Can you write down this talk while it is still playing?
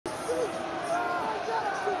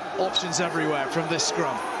Options everywhere from this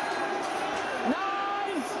scrum.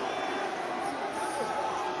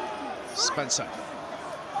 Spencer.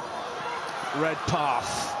 Red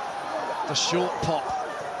path. The short pop.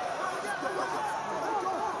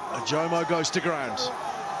 Jomo goes to ground.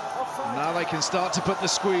 Now they can start to put the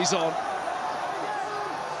squeeze on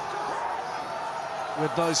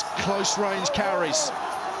with those close-range carries.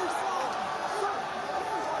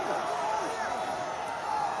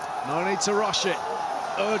 No need to rush it.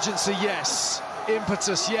 Urgency, yes.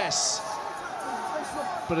 Impetus, yes.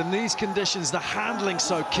 But in these conditions, the handling's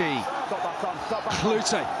so key.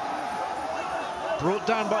 Klute. Brought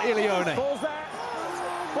down by Ilione.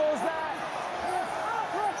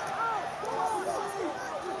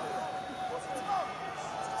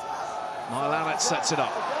 Niall Annett sets it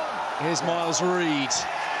up. Here's Miles Reid.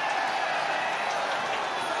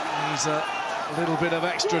 He's a little bit of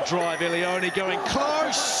extra drive. Ilione going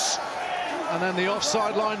close. And then the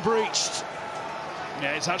offside line breached.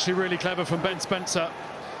 Yeah, it's actually really clever from Ben Spencer.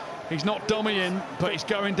 He's not dummying, but he's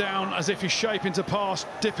going down as if he's shaping to pass,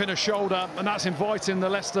 dipping a shoulder, and that's inviting the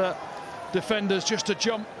Leicester defenders just to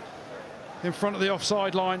jump in front of the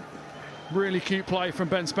offside line. Really cute play from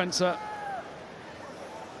Ben Spencer.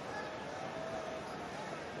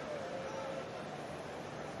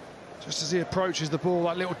 Just as he approaches the ball,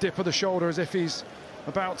 that little dip of the shoulder as if he's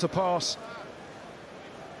about to pass.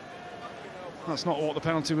 That's not what the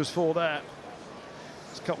penalty was for there.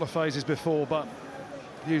 It's a couple of phases before, but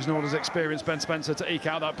using all his experience, Ben Spencer, to eke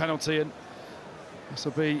out that penalty, and this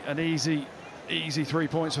will be an easy 3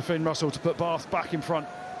 points for Finn Russell to put Bath back in front.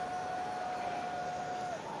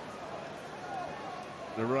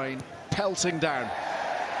 The rain pelting down.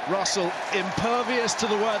 Russell, impervious to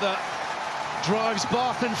the weather, drives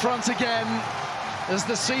Bath in front again as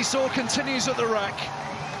the seesaw continues at the wreck.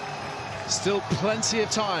 Still plenty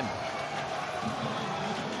of time.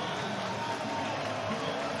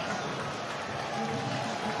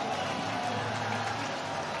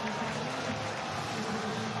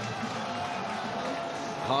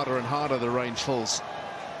 Harder and harder the rain falls.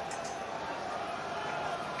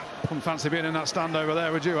 Wouldn't fancy being in that stand over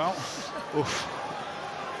there, would you, Al? Oof.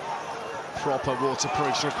 Proper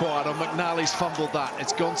waterproofs required on McNally's fumbled that.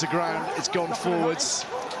 It's gone to ground, it's gone forwards.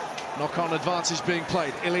 Knock-on advantage being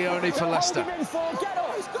played. Ilione for Leicester.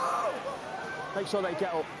 Make sure they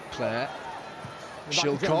get up. Clare.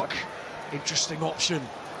 Shillcock. Interesting option.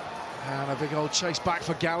 And a big old chase back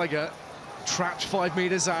for Gallagher. Trapped 5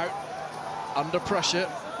 metres out. Under pressure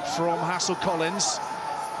from Hassel-Collins.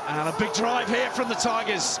 And a big drive here from the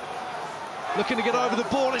Tigers. Looking to get over the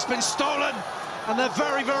ball. It's been stolen. And they're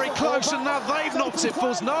very, very close. And now they've knocked it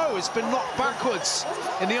forwards. No, it's been knocked backwards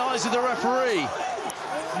in the eyes of the referee.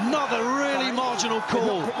 Another really marginal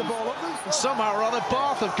call. Somehow or other,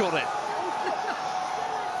 Bath have got it.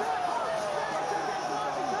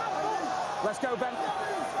 Let's go, Ben.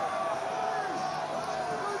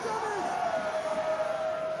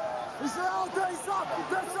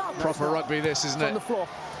 Proper rugby this, isn't it? On the floor.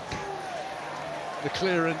 The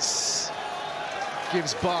clearance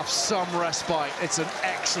gives Bath some respite. It's an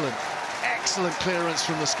excellent clearance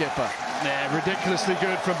from the skipper. Yeah, ridiculously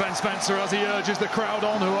good from Ben Spencer as he urges the crowd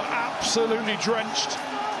on, who are absolutely drenched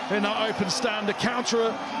in that open stand. The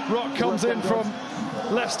counter rock comes in from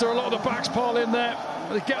Leicester. A lot of the backs pile in there.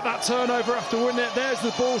 They get that turnover after winning it. There's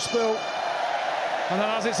the ball spill. And then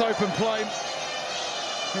as it's open play,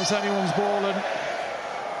 it's anyone's ball. And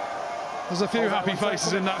there's a few happy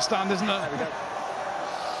faces in that stand, isn't there?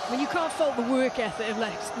 I mean, you can't fault the work ethic of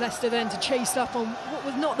Leicester then to chase up on what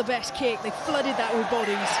was not the best kick. They flooded that with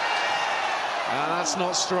bodies. And that's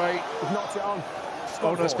not straight. He's knocked it on.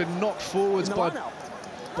 Oh no, it's been knocked forwards by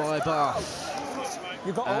Bath.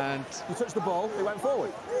 You got and up, you touched the ball, it went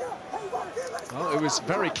forward. Well, it was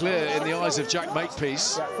very clear in the eyes of Jack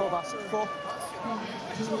Makepeace. Yeah, four.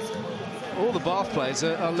 All the Bath players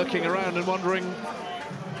are looking around and wondering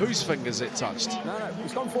whose fingers it touched. No,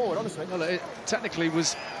 it's gone forward, honestly. Well, it technically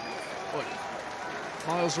was what,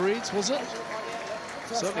 Miles Reid's, was it?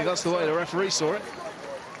 Certainly that's the way the referee saw it.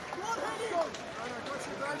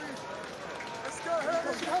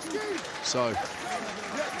 So,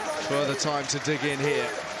 further time to dig in here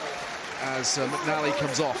as McNally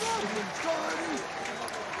comes off.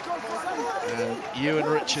 And Ewan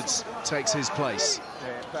Richards takes his place.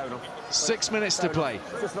 6 minutes to play.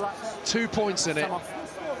 2 points in it.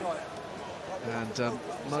 And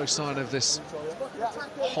no sign of this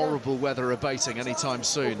horrible weather abating anytime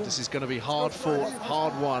soon. This is going to be hard fought,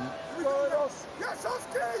 hard won.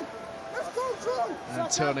 And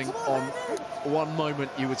turning on one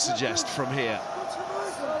moment, you would suggest, from here.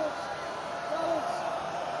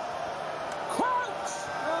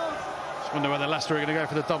 Wonder whether Leicester are going to go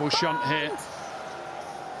for the double shunt here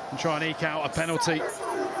and try and eke out a penalty.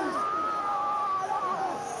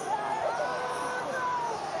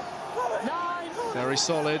 Very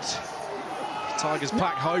solid. Tigers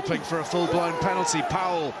pack hoping for a full-blown penalty.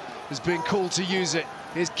 Powell has been called to use it.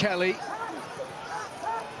 Here's Kelly.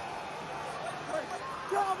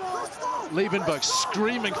 Liebenberg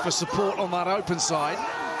screaming for support on that open side.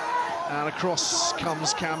 And across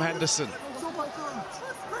comes Cam Henderson.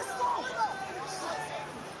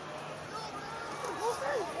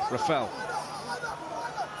 Rafael.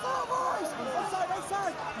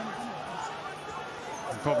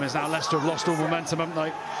 The problem is now Leicester have lost all momentum, haven't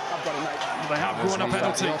they? They have won a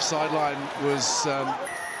penalty. The offside line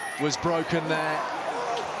was broken there.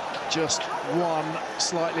 Just one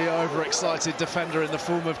slightly overexcited defender in the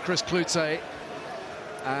form of Chris Cloete.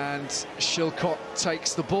 And Shillcock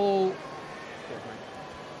takes the ball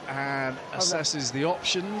and assesses the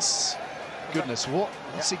options. Goodness,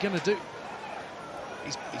 what's he going to do?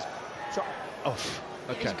 He's off.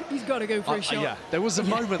 Okay. He's got to go for a shot. Yeah, there was a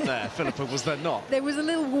moment there, Philippa, was there not? There was a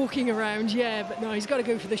little walking around, yeah, but no, he's got to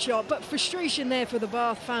go for the shot. But frustration there for the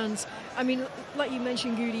Bath fans. I mean, like you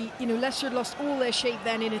mentioned, Goody, you know, Leicester had lost all their shape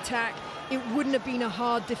then in attack. It wouldn't have been a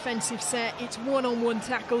hard defensive set. It's one-on-one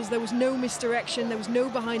tackles. There was no misdirection. There was no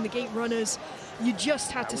behind-the-gate runners. You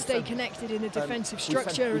just had to stay connected in a defensive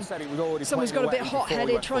structure. And someone's got a bit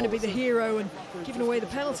hot-headed, trying to be the hero and giving away the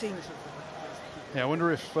penalty. Yeah, I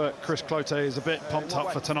wonder if Chris Cloete is a bit pumped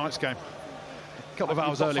up for tonight's game. A couple of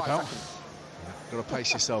hours early, pal. Got to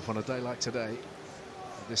pace yourself on a day like today.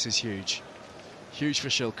 This is huge. Huge for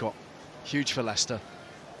Shillcock. Huge for Leicester.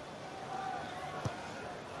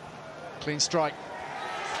 Clean strike.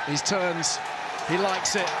 He turns. He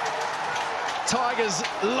likes it. Tigers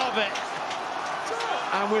love it.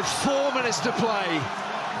 And with 4 minutes to play,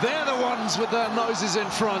 they're the ones with their noses in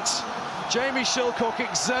front. Jamie Shillcock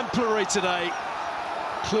exemplary today.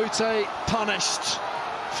 Cloete punished.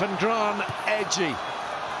 Van Graan edgy.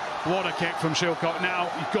 What a kick from Shillcock.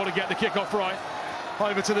 Now you've got to get the kick-off right.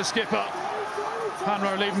 Over to the skipper.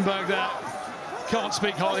 Hanro Liebenberg there. Can't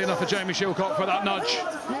speak highly enough of Jamie Shillcock for that nudge.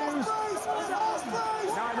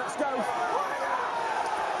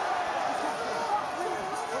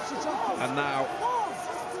 And now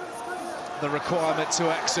the requirement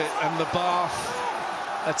to exit, and the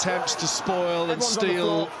Bath attempts to spoil and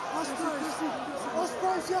steal.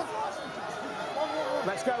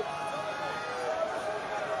 Let's go.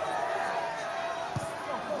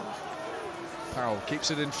 Powell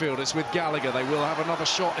keeps it in field. It's with Gallagher. They will have another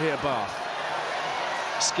shot here, Bath.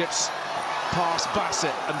 Skips past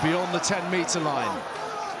Bassett and beyond the 10-metre line.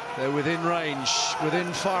 They're within range,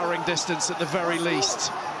 within firing distance at the very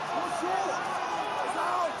least.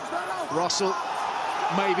 Russell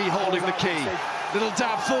maybe holding the key. Little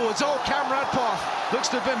dab forwards. Oh, Cam Redpath looks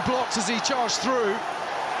to have been blocked as he charged through.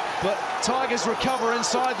 But Tigers recover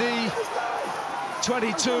inside the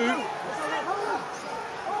 22.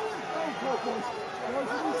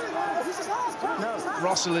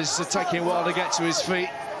 Russell is taking a while to get to his feet.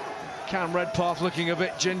 Cam Redpath looking a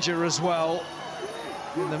bit ginger as well.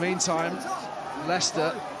 In the meantime,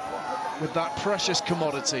 Leicester with that precious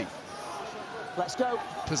commodity. Let's go.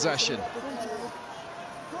 Possession.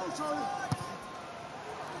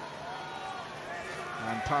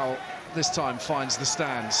 And Powell this time finds the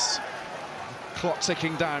stands. Clock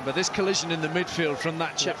ticking down, but this collision in the midfield from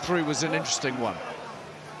that chip through was an interesting one.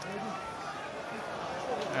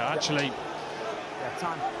 Yeah, actually,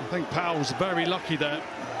 I think Powell's very lucky there.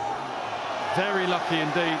 Very lucky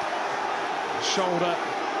indeed. Shoulder.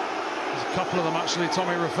 There's a couple of them actually.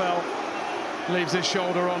 Tommy Rafael leaves his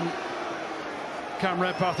shoulder on Cam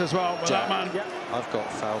Redpath as well. But that man. I've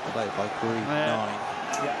got foul play by Green 9.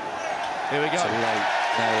 Here we go. It's late,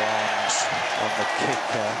 no arms on the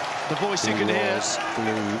kicker. The voice you can hear.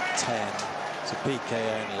 Blue 10. It's a PK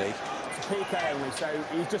only. It's a PK only, so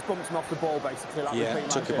he just bumped him off the ball basically. Like yeah,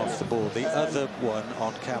 took him off the ball. The other one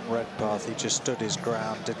on Cam Redpath, he just stood his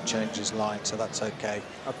ground, didn't change his line, so that's okay.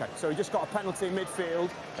 Okay, so he just got a penalty in midfield.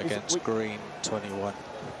 Against Green 21.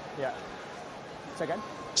 Yeah. Say again?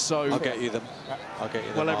 So I'll get you them. I'll get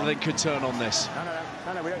you them. Well, everything could turn on this.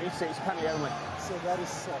 No, we don't need to see it. It's a penalty only. So that is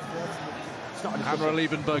soft. Hanro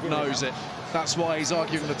Liebenberg knows it. That's why he's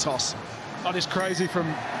arguing the toss. That is crazy from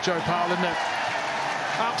Joe Powell, isn't it?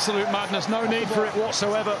 Absolute madness. No need for it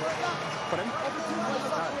whatsoever.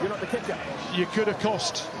 You're not the kicker. You could have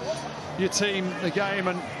cost your team the game,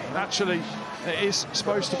 and actually it is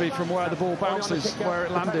supposed to be from where the ball bounces, where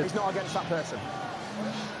it landed. He's not against that person.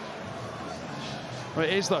 Well,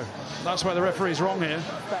 it is, though. That's where the referee's wrong here,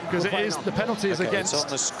 because it is the penalty is against. It's on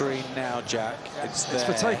the screen now, Jack. It's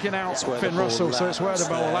for taking out Finn Russell, so it's where the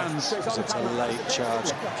ball lands. It's a late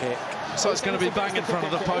charge kick. So it's going to be bang in front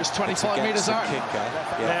of the post, 25 metres out.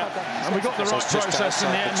 Yeah, and we got the right process in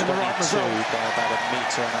the end and the right result. By about 1.5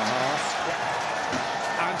 meters.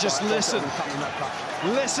 And just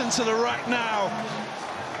listen to the rack now.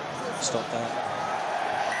 Stop that.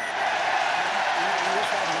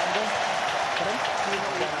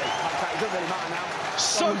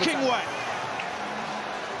 Soaking wet.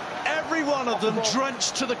 Every one of them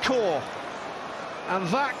drenched to the core. And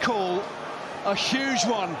that call, a huge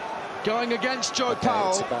one, going against Joe Powell.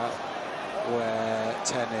 It's about where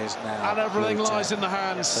 10 is now. And everything lies in the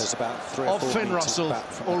hands of Finn Russell,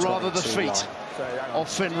 or rather the feet of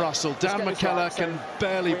Finn Russell. Dan McKellar can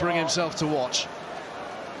barely bring himself to watch.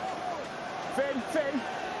 Finn.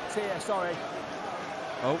 See ya, sorry.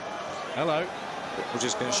 Oh, hello. We're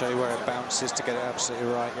just going to show you where it bounces to get it absolutely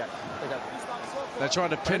right. Yeah. They're trying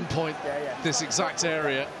to pinpoint this exact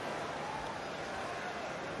area.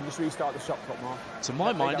 Just restart the shot clock, Mark. To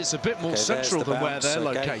my mind, it's a bit more central than where they're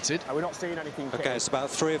located. We're not seeing anything. Okay, it's about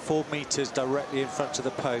 3 or 4 meters directly in front of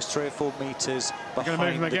the post, 3 or 4 meters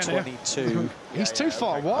behind the 22. He's too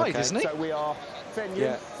far wide, isn't he? So we are. Finn,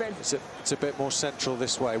 Finn. It's a bit more central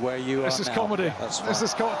this way, where you are This is now. comedy. This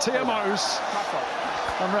is TMOs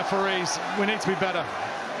and referees. We need to be better.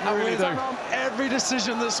 We really do. Every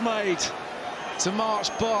decision that's made to march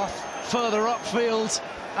Bath further upfield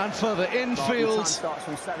and further infield,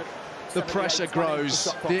 the pressure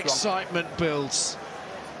grows, the excitement builds,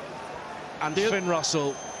 and Finn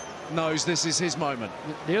Russell knows this is his moment.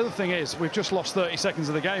 The other thing is, we've just lost 30 seconds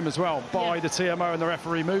of the game as well by the TMO and the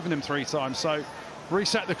referee moving him 3 times, so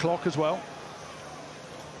reset the clock as well.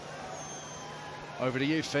 Over to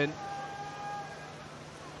you, Finn.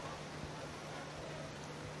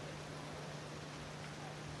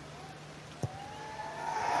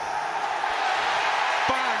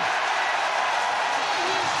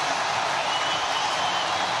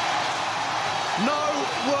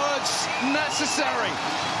 Necessary.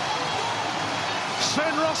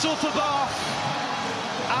 Finn Russell for Bath,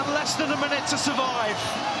 and less than a minute to survive.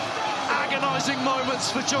 Agonising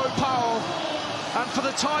moments for Joe Powell, and for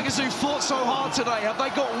the Tigers who fought so hard today. Have they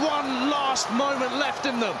got one last moment left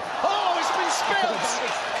in them? Oh, it's been spilled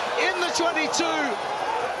in the 22.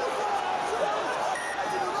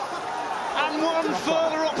 And one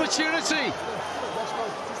further opportunity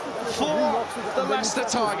for the Leicester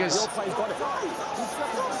Tigers.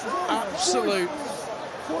 Absolute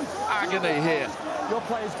agony here. Your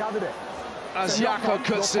players gathered it. As Jaco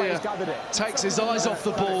Kutsia takes his eyes off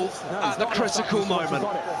the ball at the critical moment.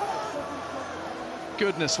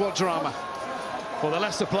 Goodness, what drama. Well, the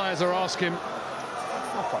Leicester players are asking,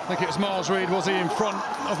 I think it was Miles Reid, was he in front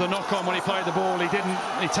of the knock-on when he played the ball? He didn't,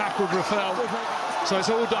 he tackled Rafael. So it's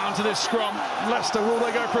all down to this scrum. Leicester, will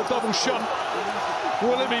they go for a double shunt?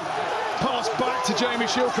 Will it be passed back to Jamie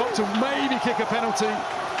Shillcock to maybe kick a penalty?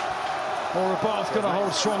 Or are Bath going to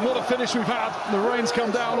hold strong? What a finish we've had. The rain's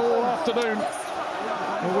come down all afternoon.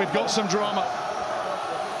 Well, we've got some drama.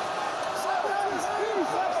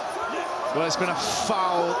 Well, it's been a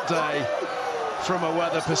foul day from a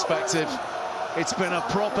weather perspective. It's been a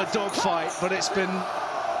proper dogfight, but it's been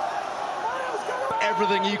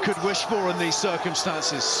everything you could wish for in these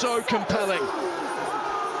circumstances. So compelling,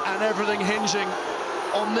 and everything hinging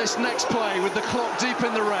on this next play with the clock deep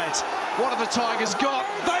in the red. What have the Tigers got?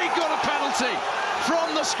 They got a penalty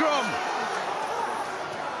from the scrum.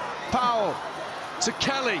 Powell to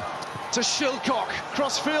Kelly to Shillcock.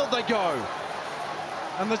 Cross-field they go.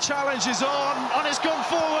 And the challenge is on, and it's gone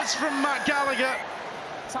forwards from Matt Gallagher.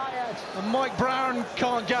 Tired. And Mike Brown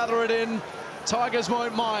can't gather it in. Tigers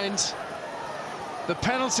won't mind. The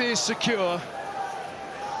penalty is secure.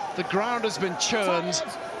 The ground has been churned.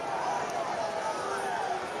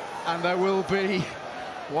 And there will be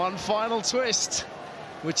one final twist,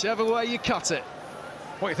 whichever way you cut it.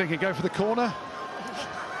 What are you thinking, go for the corner?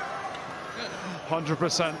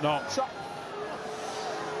 100% not.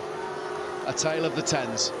 A tale of the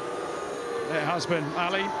tens. It has been.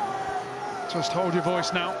 Ali, just hold your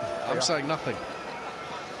voice now. I'm saying nothing.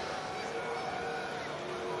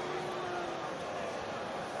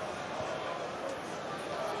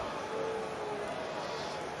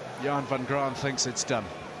 Jan van Graan thinks it's done.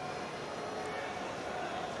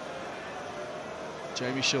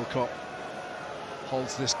 Jamie Shillcock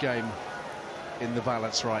holds this game in the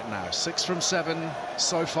balance right now. 6 from 7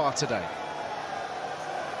 so far today.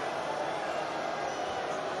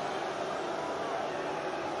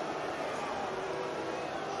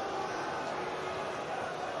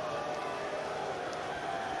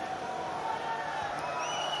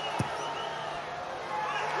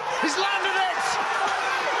 He's landed it!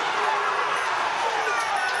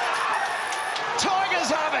 Tigers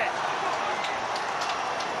have it!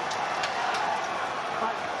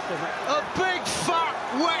 A big, fat,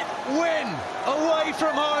 wet win away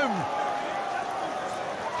from home.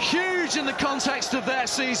 Huge in the context of their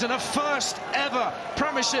season, a first ever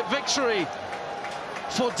Premiership victory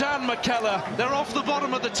for Dan McKellar. They're off the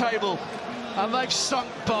bottom of the table and they've sunk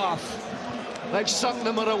Bath. They've sunk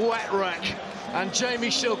them at a wet wreck, and Jamie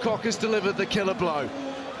Shillcock has delivered the killer blow.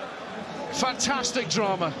 Fantastic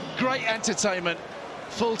drama, great entertainment,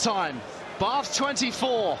 full time. Bath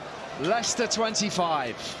 24, Leicester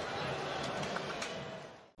 25.